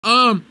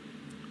All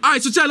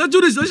right, so chat, let's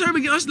do this. Let's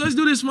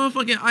do this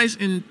motherfucking ice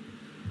and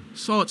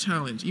salt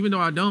challenge. Even though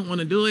I don't want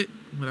to do it,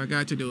 but I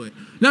got to do it.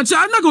 Now, chat,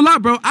 I'm not gonna lie,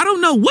 bro. I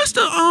don't know what is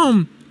the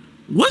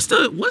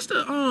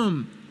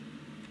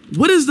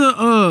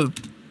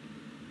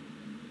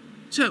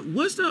chat,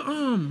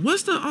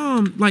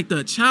 like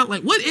the challenge,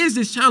 like what is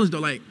this challenge though?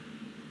 Like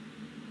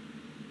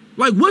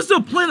what's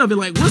the point of it?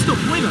 Like what's the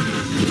point of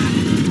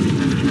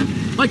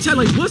it? Like chat,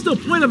 like what's the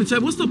point of it,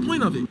 chat? What's the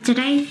point of it?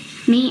 Today,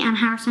 me and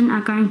Harrison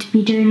are going to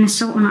be doing the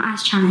salt on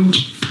ice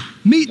challenge.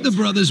 Meet the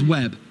brothers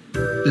Webb.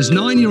 There's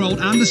 9-year-old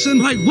Anderson,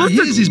 like, and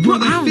here's his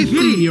brother,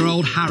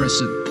 15-year-old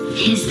Harrison.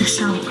 Here's the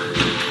salt.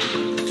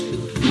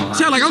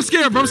 Chat, like I'm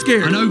scared, bro. I'm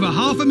scared. And over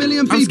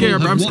 500,000 people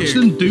have watched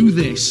them do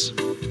this.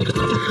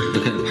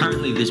 Okay,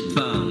 apparently this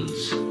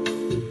burns.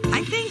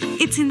 I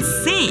think it's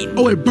insane.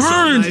 Oh, it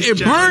burns. Nice, it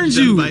burns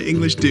you. By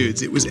English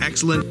dudes. It was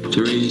excellent.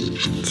 3,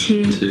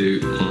 2,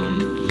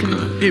 1,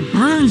 go. It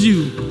burns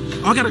you.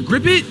 Oh, I gotta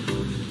grip it.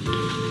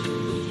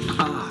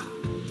 Ah.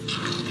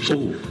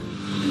 Oh.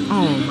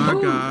 Oh my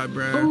God,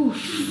 bro. Oh,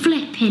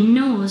 flipping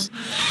nose.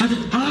 I can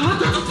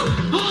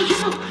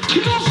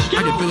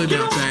feel it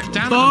now,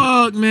 chat.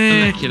 Fuck,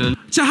 man.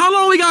 Chat, how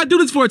long we gotta do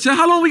this for? Chat,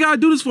 how long we gotta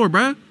do this for,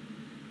 bruh?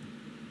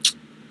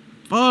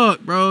 Fuck,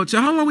 bro.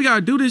 Chat, how long we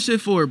gotta do this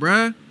shit for,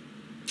 bruh?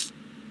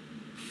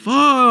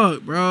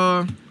 Fuck,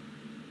 bro.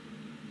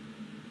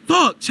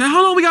 Fuck, chat,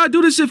 how long we gotta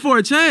do this shit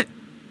for, chat?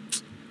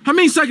 How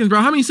many seconds, bro?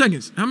 How many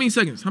seconds? How many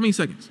seconds? How many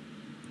seconds?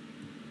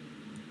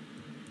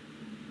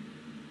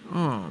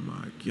 Oh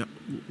my God.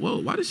 Whoa,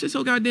 why this shit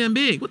so goddamn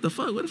big? What the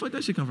fuck? Where the fuck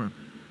that shit come from?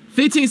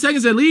 15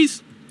 seconds at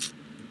least?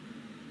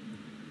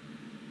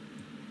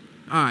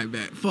 Alright,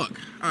 bet. Fuck.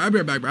 Alright, I'll be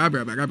right back, bro. I'll be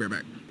right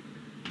back.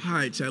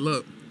 Alright, chat,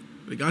 look.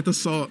 We got the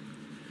salt.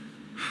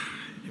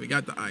 And we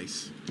got the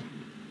ice.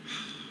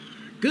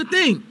 Good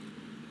thing.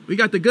 We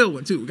got the good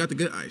one, too. We got the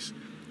good ice.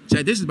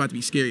 Chat, this is about to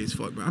be scary as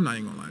fuck, bro. I'm not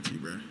even gonna lie to you,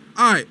 bro.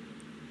 Alright.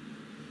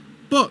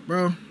 Fuck,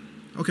 bro.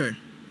 Okay.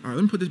 Alright,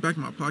 let me put this back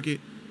in my pocket.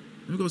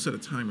 Let me go set a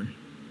timer.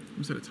 Let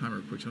me set a timer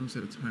real quick. Let me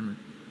set a timer.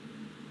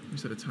 Let me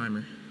set a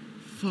timer.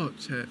 Fuck,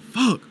 chat.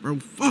 Fuck, bro.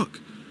 Fuck.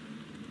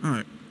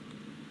 Alright.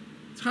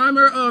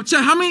 Timer of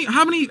chat. How many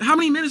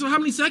minutes or how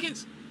many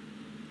seconds?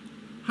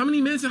 How many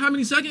minutes and how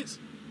many seconds?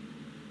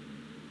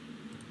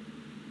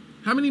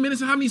 How many minutes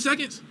and how many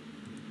seconds?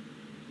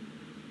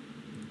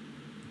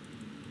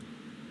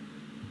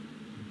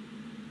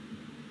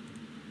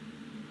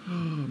 Oh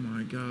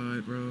my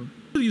God, bro. I'm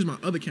gonna use my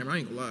other camera. I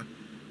ain't gonna lie.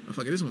 Oh,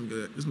 fuck it. This one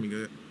good. This gonna be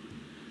good.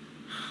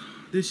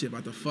 This shit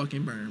about to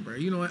fucking burn, bro.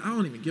 You know what? I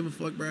don't even give a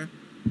fuck, bro.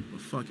 But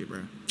fuck it,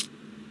 bro.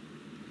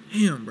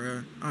 Damn,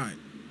 bro. All right.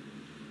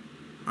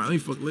 All right, let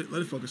it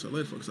focus up.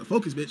 Let it focus up.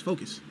 Focus, bitch.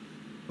 Focus.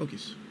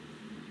 Focus.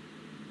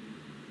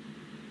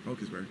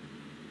 Focus, bro.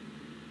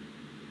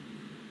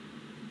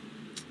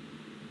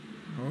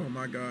 Oh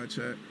my God,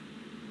 chat.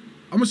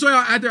 I'm gonna show y'all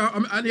after.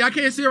 I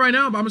can't see it right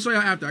now, but I'm gonna show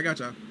y'all after. I got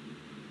y'all.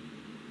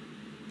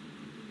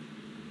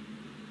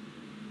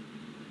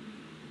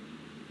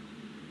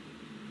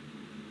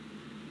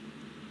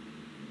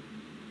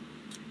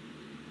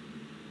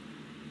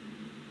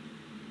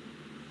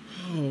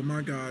 Oh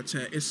my God,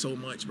 chat. It's so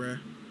much, bruh.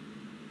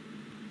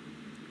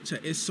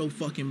 Chat, it's so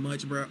fucking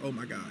much, bruh. Oh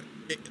my God.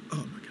 Oh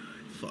my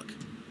God. Fuck.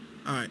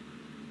 Alright.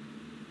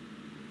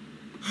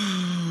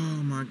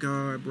 Oh my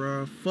God,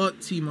 bruh. Fuck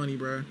T-Money,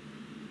 bruh.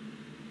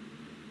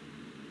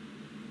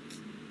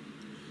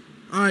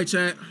 Alright,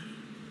 chat.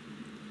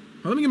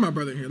 Oh, let me get my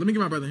brother in here. Let me get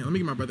my brother in here. Let me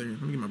get my brother in here.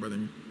 Let me get my brother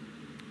in here.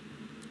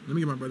 Let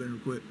me get my brother in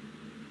real quick.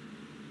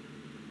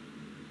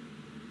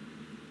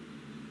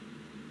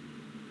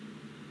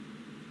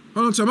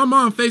 Hold on, chat. My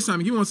mom FaceTime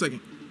me. Give me 1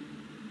 second.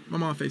 My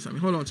mom FaceTime me.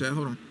 Hold on, chat.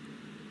 Hold on.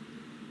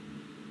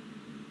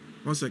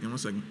 1 second. 1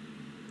 second.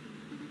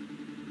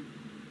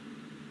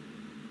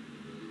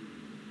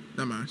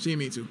 Never mind. She ain't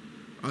me too.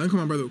 Let me call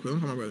my brother real quick.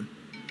 Let me call my brother.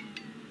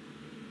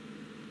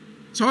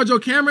 Charge your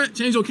camera.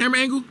 Change your camera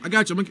angle. I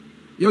got you.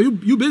 Yo,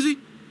 you busy?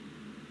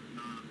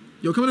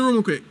 Yo, come in the room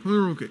real quick. Come in the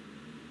room real quick.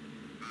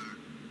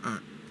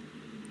 Alright.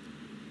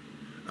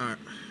 Alright.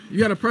 You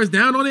gotta press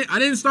down on it. I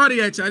didn't start it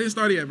yet, chat. I didn't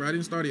start it yet, bro. I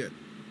didn't start it yet.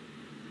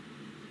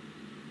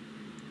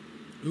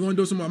 We're gonna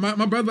do some more. My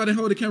brother about to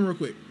hold the camera real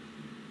quick.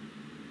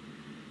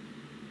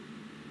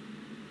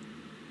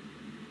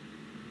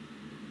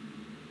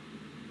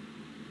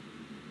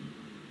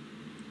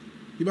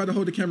 You about to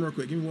hold the camera real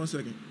quick. Give me 1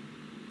 second.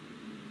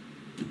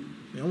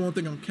 Yeah, I won't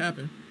think I'm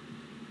capping.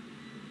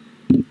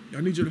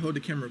 I need you to hold the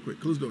camera real quick.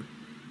 Close the door.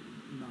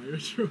 No, you're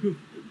true.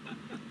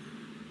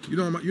 You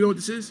know what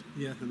this is?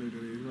 Yeah, I know what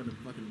it is. You're about to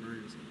fucking burn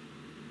yourself.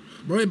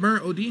 Bro, it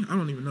burned OD? I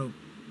don't even know.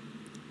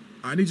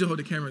 I need you to hold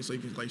the camera so you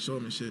can like show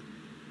them and shit.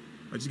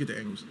 Like just get the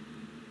angles.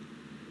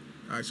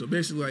 All right, so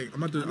basically like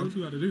I'm about to. I know what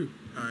you got to do.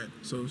 All right,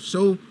 so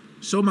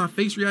show my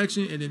face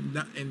reaction and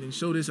then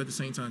show this at the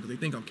same time because they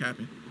think I'm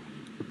capping.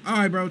 All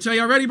right, bro. Chat,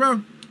 y'all ready,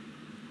 bro?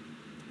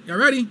 Y'all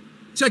ready?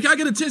 Chat, can I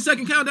get a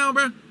 10-second countdown,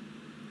 bro?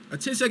 A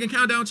 10-second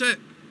countdown, chat.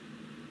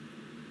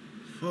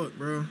 Fuck,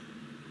 bro.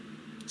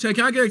 Chat,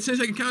 can I get a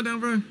 10-second countdown,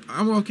 bro?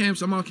 I'm on cam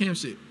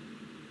shit.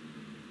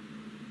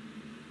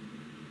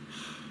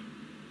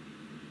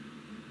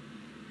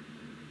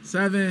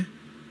 7,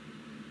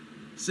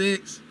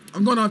 6.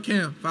 I'm going off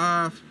cam.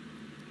 5,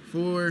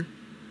 4,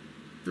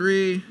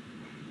 3,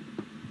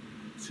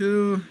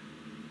 2.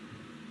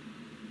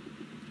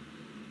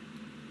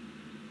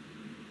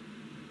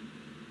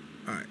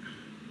 All right.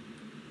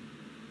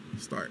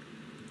 Start.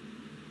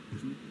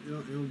 It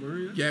don't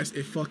burn yet? Yes,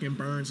 it fucking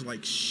burns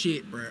like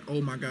shit, bro.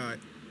 Oh my god.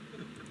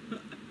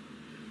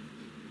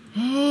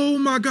 Oh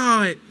my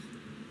god.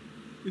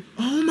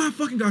 Oh my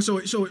fucking god. Show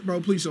it,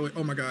 bro. Please show it.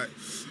 Oh my god.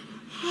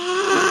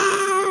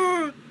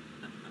 Ah!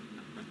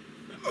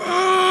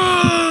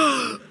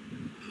 Ah!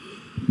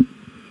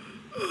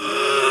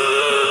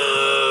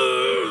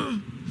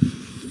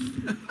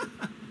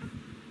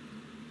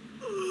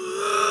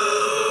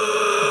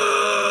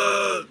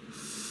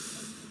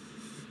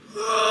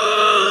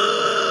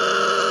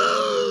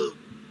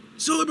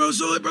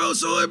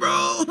 Show it, bro.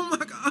 Oh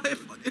my god, it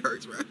fucking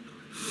hurts, bro.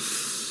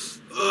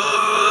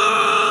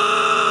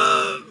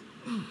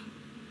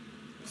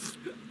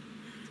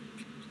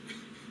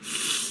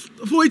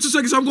 42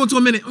 seconds. I'm going to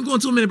a minute. Bro. I'm going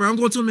to a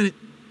minute.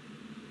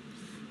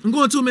 I'm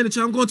going to a minute,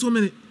 chat. I'm going to a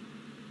minute.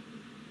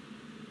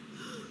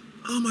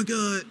 Oh my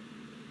god.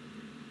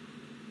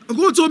 I'm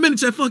going to a minute,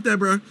 chat. Fuck that,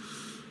 bro.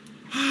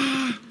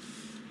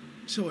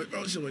 Show it,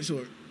 bro. Show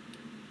it.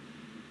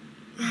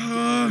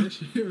 That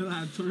shit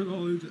really turn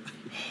all into.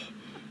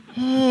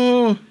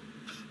 Oh.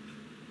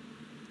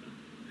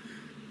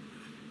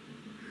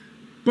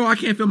 Bro, I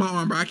can't feel my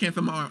arm, bro. I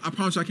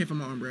promise you I can't feel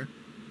my arm, bro.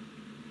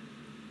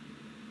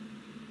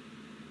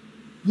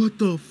 What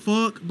the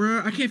fuck,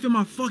 bro? I can't feel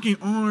my fucking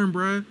arm,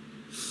 bro.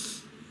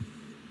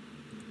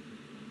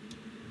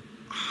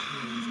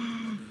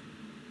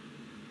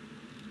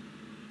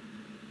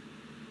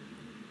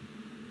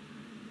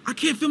 I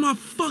can't feel my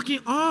fucking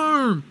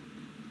arm.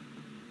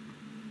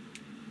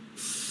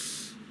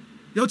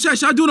 Yo, chat,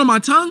 should I do it on my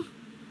tongue?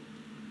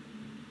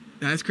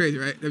 That's crazy,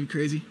 right? That'd be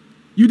crazy.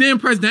 You didn't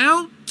press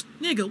down?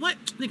 Nigga, what?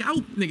 Nigga,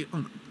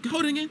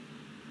 hold it again.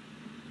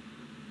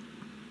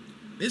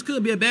 This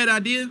could be a bad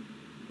idea,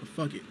 but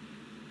fuck it.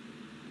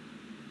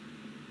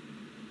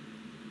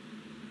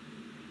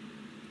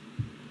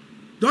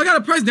 Do I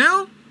gotta press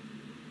down?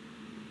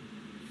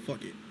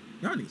 Fuck it.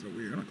 Y'all niggas are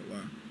weird, I'm not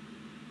gonna lie.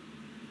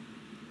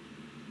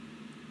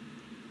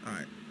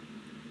 Alright.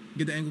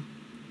 Get the angle.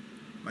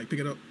 Like, pick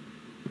it up.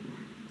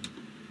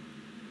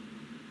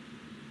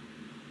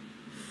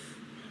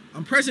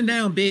 I'm pressing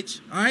down,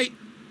 bitch. All right?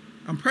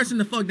 I'm pressing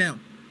the fuck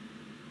down.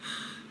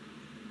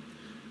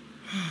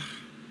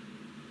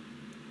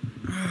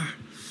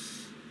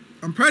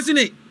 I'm pressing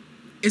it.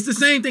 It's the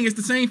same thing. It's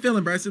the same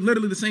feeling, bro. It's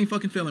literally the same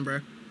fucking feeling,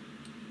 bro.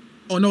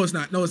 Oh, no, it's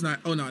not. No, it's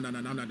not. Oh, no. I'm not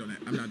doing that.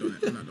 I'm not doing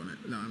that.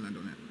 No, I'm not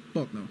doing that.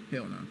 Fuck no.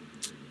 Hell no.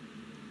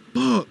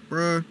 Fuck,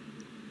 bro.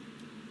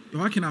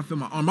 Yo, I cannot feel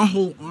my arm. My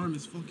whole arm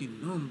is fucking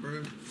numb, bro.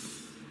 All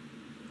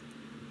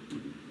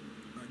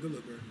right, good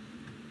luck, bro.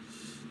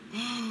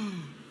 Oh.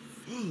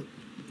 Fuck.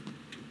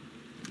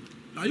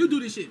 Nah, you do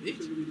this shit,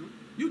 bitch.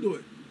 You do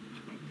it.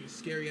 You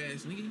scary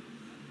ass nigga.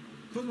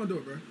 Close my door,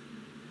 bro.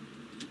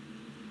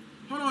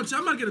 Hold on, chat.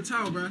 I'm about to get a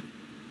towel, bro.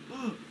 Fuck,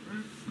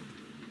 bro.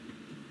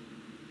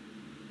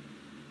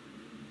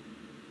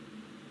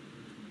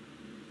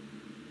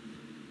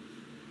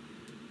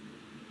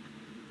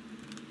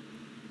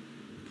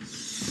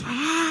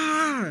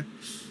 Ah.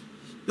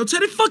 Yo,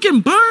 chat, it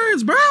fucking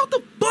burns, bro. What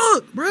the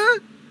fuck, bro?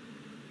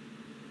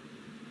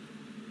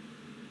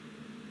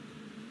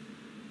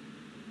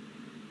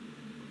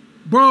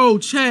 Bro,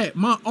 chat,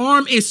 my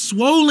arm is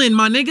swollen,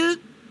 my nigga.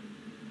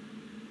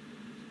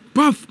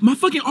 Bro, my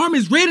fucking arm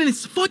is red and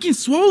it's fucking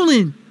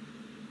swollen.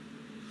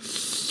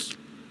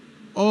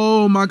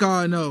 Oh my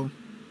god, no.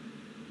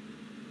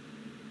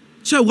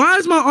 Chat, why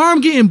is my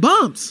arm getting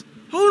bumps?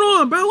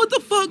 Hold on, bro, what the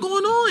fuck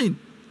going on?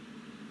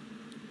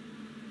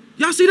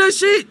 Y'all see that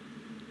shit?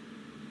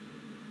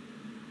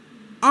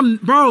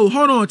 Bro,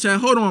 hold on,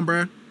 chat, hold on,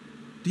 bro.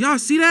 Do y'all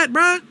see that,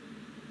 bro?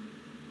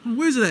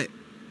 Where's it at?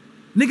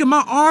 Nigga,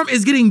 my arm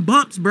is getting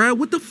bumps, bruh.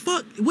 What the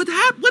fuck? What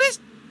happened? What is...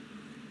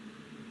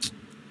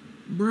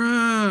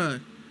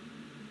 Bruh.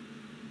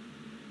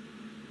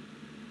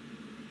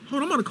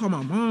 Hold on, I'm gonna call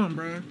my mom,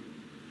 bruh.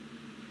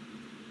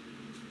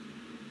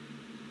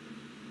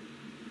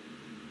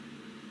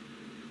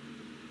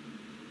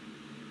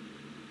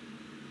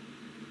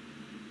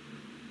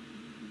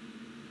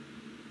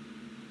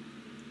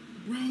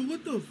 Bro,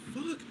 what the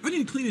fuck? I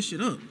need to clean this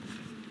shit up.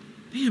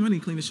 Damn, I need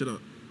to clean this shit up.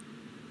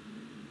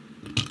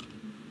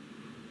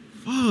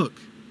 Fuck.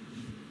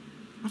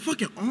 My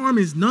fucking arm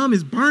is numb,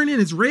 it's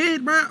burning, it's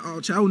red, bro. Oh,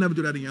 chat, I will never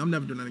do that again. I'm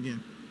never doing that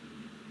again.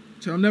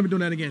 Chat, I'm never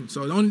doing that again.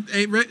 So don't,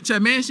 hey, chat,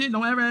 man, shit,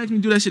 don't ever ask me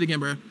to do that shit again,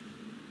 bro.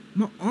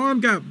 My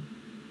arm got,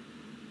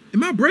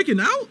 am I breaking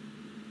out?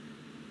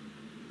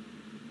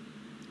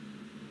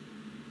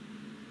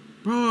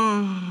 Bro,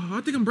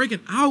 I think I'm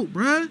breaking out,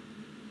 bro.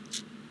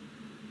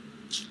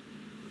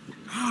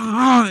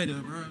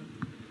 God, bro.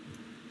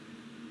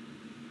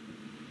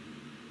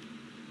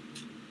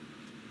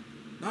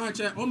 Alright,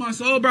 chat. On my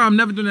soul, bro. I'm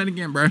never doing that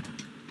again, bro.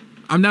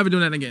 I'm never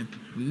doing that again.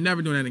 I'm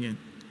never doing that again.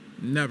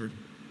 Never.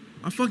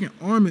 My fucking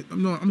arm is,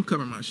 no, I'm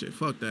covering my shit.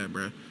 Fuck that,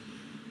 bro.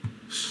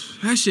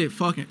 That shit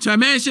fucking, chat,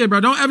 man, shit,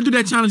 bro. Don't ever do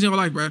that challenge in your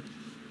life, bro.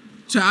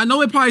 Chat, I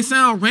know it probably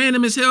sound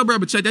random as hell, bro,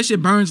 but chat, that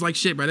shit burns like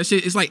shit, bro. That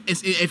shit, it's like,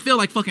 it feel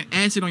like fucking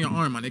acid on your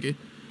arm, my nigga.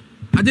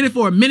 I did it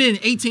for 1 minute and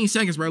 18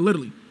 seconds, bro,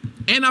 literally.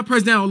 And I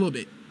pressed down a little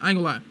bit. I ain't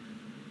gonna lie.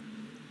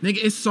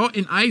 Nigga, it's salt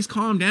and ice,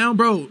 calm down,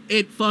 bro.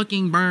 It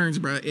fucking burns,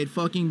 bro. It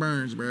fucking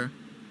burns, bro.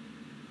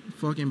 It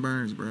fucking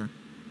burns, bro.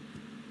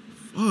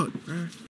 Fuck, bro.